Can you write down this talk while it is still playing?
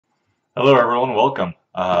Hello everyone, welcome.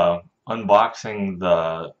 Unboxing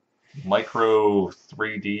the Micro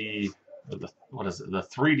 3D, what is it? The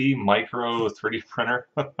 3D Micro 3D printer.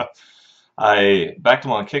 I backed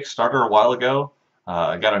them on Kickstarter a while ago.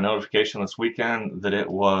 I got a notification this weekend that it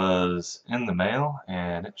was in the mail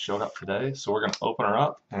and it showed up today. So we're going to open her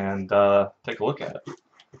up and take a look at it.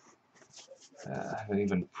 I haven't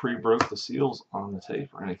even pre-broke the seals on the tape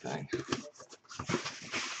or anything.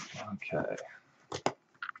 Okay.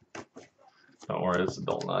 Don't worry, it's a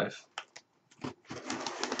dull knife.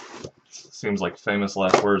 Seems like famous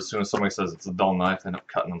last words. As soon as somebody says it's a dull knife, they end up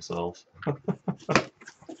cutting themselves.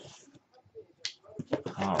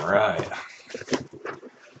 Alright.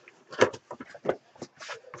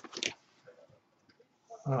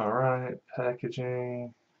 Alright,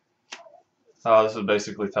 packaging. Oh, this is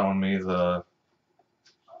basically telling me the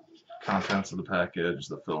contents of the package,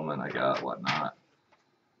 the filament I got, whatnot.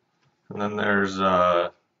 And then there's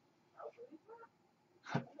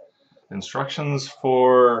instructions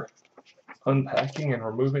for unpacking and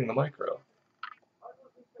removing the micro.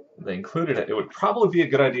 They included it. It would probably be a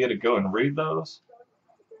good idea to go and read those.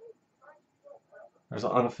 There's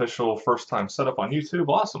an unofficial first-time setup on YouTube.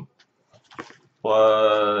 Awesome.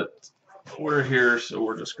 But we're here, so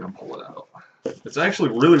we're just going to pull it out. It's actually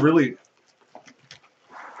really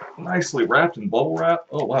nicely wrapped in bubble wrap.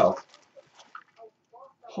 Oh, wow.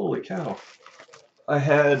 Holy cow. I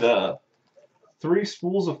had 3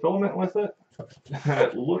 spools of filament with it.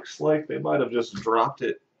 It looks like they might have just dropped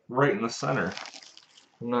it right in the center.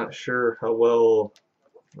 I'm not sure how well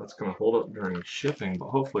that's going to hold up during shipping, but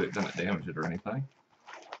hopefully it didn't damage it or anything.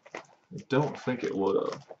 I don't think it would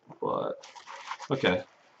have, but okay.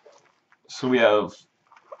 So we have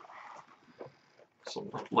some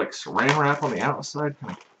like saran wrap on the outside,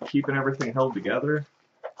 kind of keeping everything held together.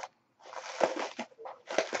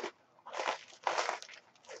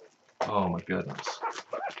 Oh my goodness.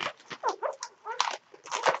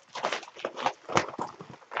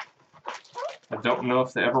 I don't know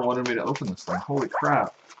if they ever wanted me to open this thing. Holy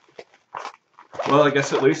crap. Well, I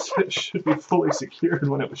guess at least it should be fully secured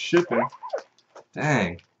when it was shipping.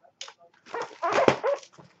 Dang.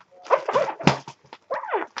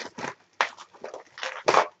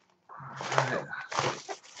 Alright.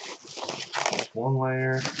 Just one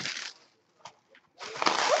layer.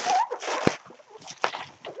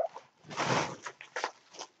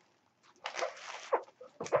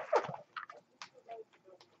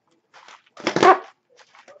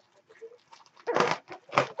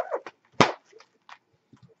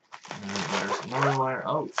 Another layer.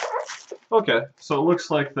 Oh, okay. So it looks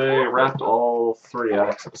like they wrapped all 3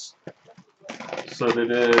 axes. So they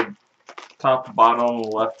did top to bottom,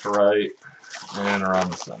 left to right, and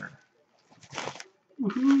around the center.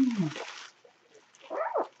 Woohoo!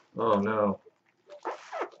 Oh no.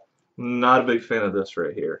 Not a big fan of this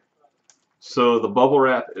right here. So the bubble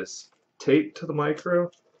wrap is taped to the micro.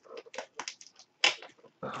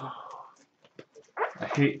 Oh, I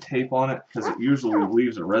hate tape on it because it usually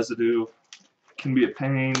leaves a residue. Can be a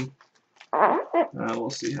pain. We'll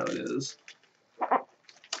see how it is.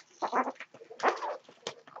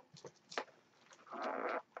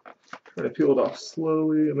 Try to peel it off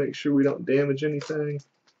slowly to make sure we don't damage anything.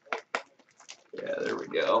 Yeah, there we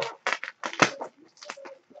go.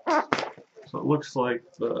 So it looks like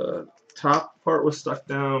the top part was stuck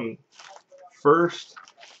down first,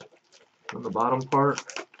 and the bottom part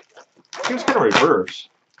seems kind of reverse.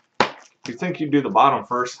 You'd think you'd do the bottom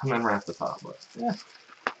first and then wrap the top, but yeah,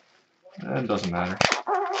 it doesn't matter.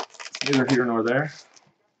 Neither here nor there.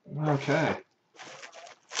 Okay.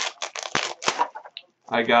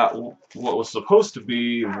 I got what was supposed to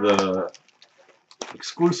be the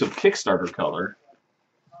exclusive Kickstarter color,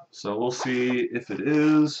 so we'll see if it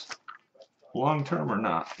is long term or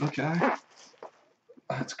not. Okay.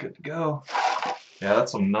 That's good to go. Yeah,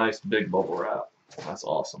 that's some nice big bubble wrap. That's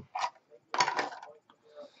awesome.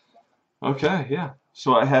 Okay, yeah.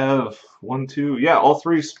 So I have 1, 2, yeah, all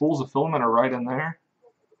 3 spools of filament are right in there.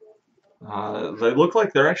 They look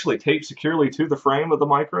like they're actually taped securely to the frame of the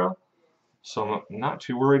micro, so I'm not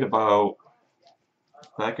too worried about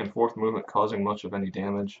back and forth movement causing much of any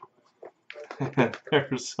damage.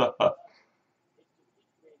 There's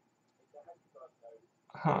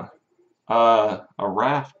a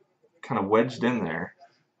raft kind of wedged in there.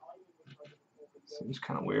 Seems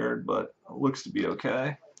kind of weird, but it looks to be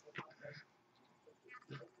okay.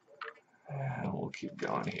 And we'll keep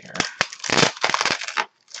going here.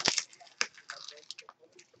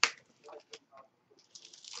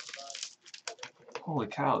 Holy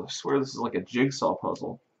cow, I swear this is like a jigsaw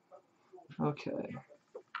puzzle. Okay.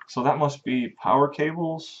 So that must be power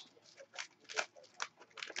cables.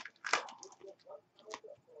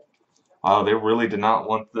 They really did not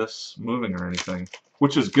want this moving or anything,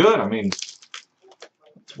 which is good. I mean,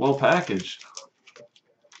 it's well packaged.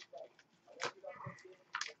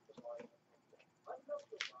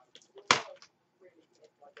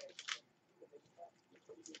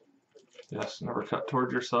 Yes, never cut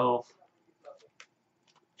toward yourself.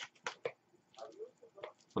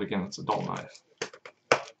 But again, it's a dull knife.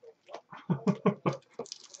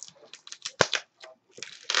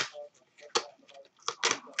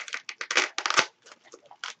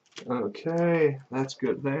 Okay, that's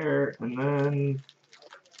good there. And then,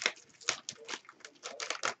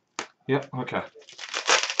 yep, okay.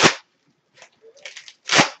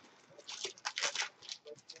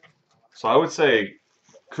 So I would say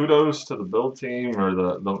kudos to the build team or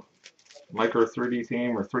the Micro 3D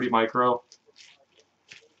team or 3D Micro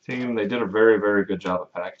team. They did a very, very good job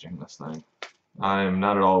of packaging this thing. I'm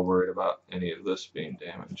not at all worried about any of this being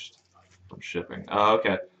damaged from shipping.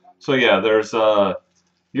 Okay, so yeah, there's a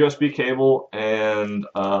USB cable and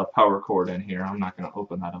a power cord in here. I'm not going to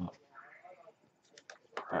open that up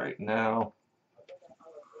right now.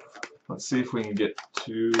 Let's see if we can get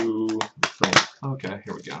to the film. Okay,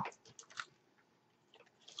 here we go.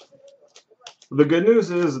 The good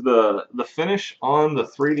news is the finish on the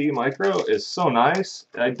 3D Micro is so nice.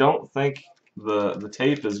 I don't think the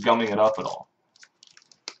tape is gumming it up at all,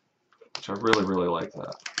 which I really, really like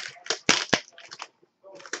that.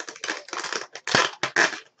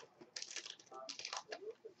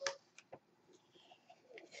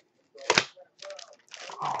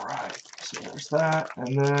 All right, so there's that,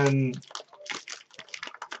 and then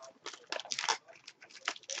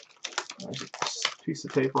there's a piece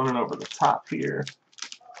of tape running over the top here.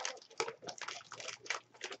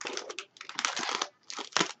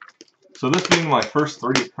 So this being my first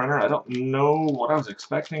 3D printer, I don't know what I was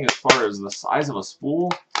expecting as far as the size of a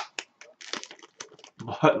spool,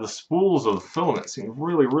 but the spools of the filament seem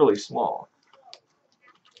really, really small.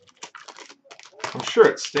 I'm sure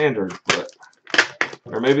it's standard, but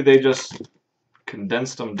or maybe they just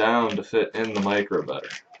condensed them down to fit in the Micro better.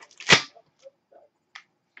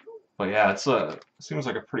 But yeah, it seems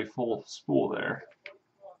like a pretty full spool there.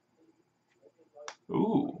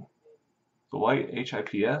 Ooh, the white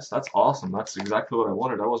HIPS, that's awesome. That's exactly what I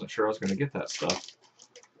wanted. I wasn't sure I was going to get that stuff.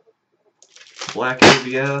 Black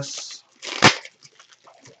ABS,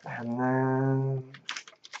 and then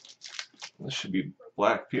this should be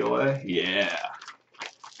black PLA. Yeah,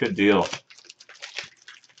 good deal.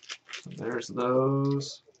 There's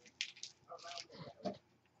those.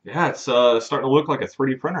 Yeah, it's starting to look like a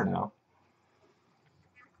 3D printer now.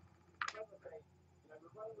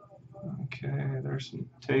 Okay, there's some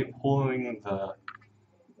tape holding the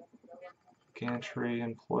gantry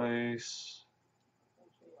in place.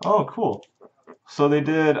 Oh, cool. So they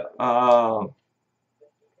did, so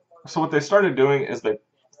what they started doing is they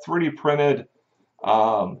 3D printed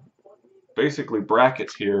basically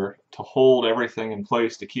brackets here to hold everything in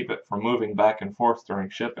place to keep it from moving back and forth during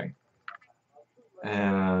shipping.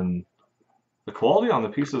 And the quality on the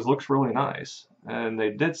pieces looks really nice. And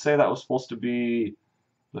they did say that was supposed to be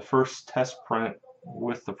the first test print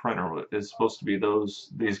with the printer is supposed to be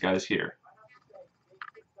these guys here.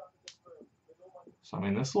 So I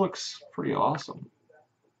mean, this looks pretty awesome.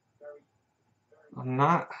 I'm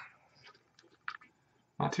not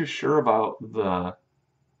too sure about the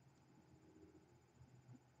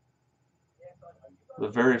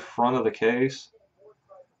very front of the case.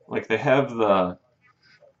 Like they have the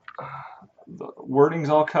wordings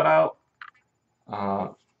all cut out.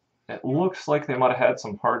 It looks like they might have had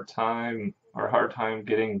some hard time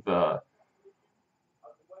getting the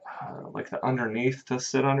like the underneath to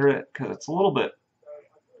sit under it, because it's a little bit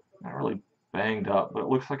not really banged up, but it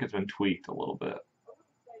looks like it's been tweaked a little bit.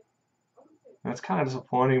 And it's kind of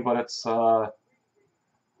disappointing, but it's not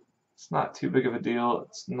too big of a deal.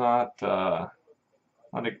 It's not a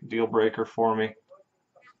deal breaker for me.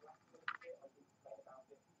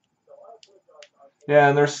 Yeah,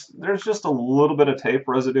 and there's just a little bit of tape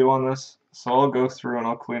residue on this, so I'll go through and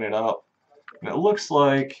I'll clean it up. And it looks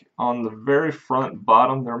like on the very front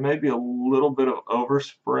bottom there may be a little bit of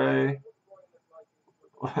overspray.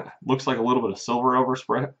 Looks like a little bit of silver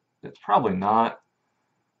overspray. It's probably not.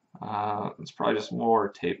 It's probably just more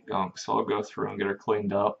tape gunk, so I'll go through and get her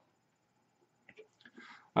cleaned up.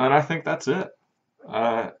 And I think that's it.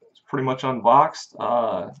 It's pretty much unboxed.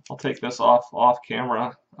 I'll take this off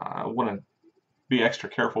camera. I want to be extra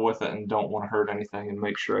careful with it and don't want to hurt anything and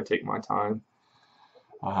make sure I take my time.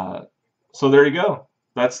 So there you go.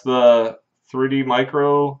 That's the 3D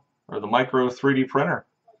Micro, or the Micro 3D printer.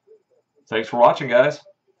 Thanks for watching, guys.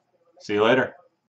 See you later.